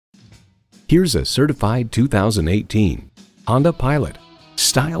Here's a certified 2018 Honda Pilot.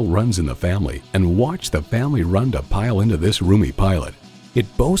 Style runs in the family, and watch the family run to pile into this roomy Pilot.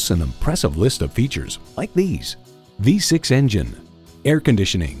 It boasts an impressive list of features like these: V6 engine, air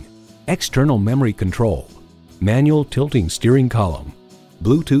conditioning, external memory control, manual tilting steering column,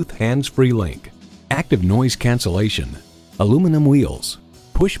 Bluetooth hands-free link, active noise cancellation, aluminum wheels,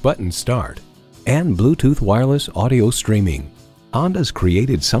 push-button start, and Bluetooth wireless audio streaming. Honda's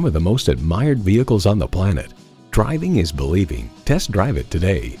created some of the most admired vehicles on the planet. Driving is believing. Test drive it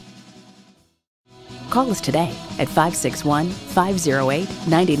today. Call us today at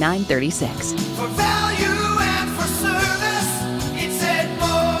 561-508-9936.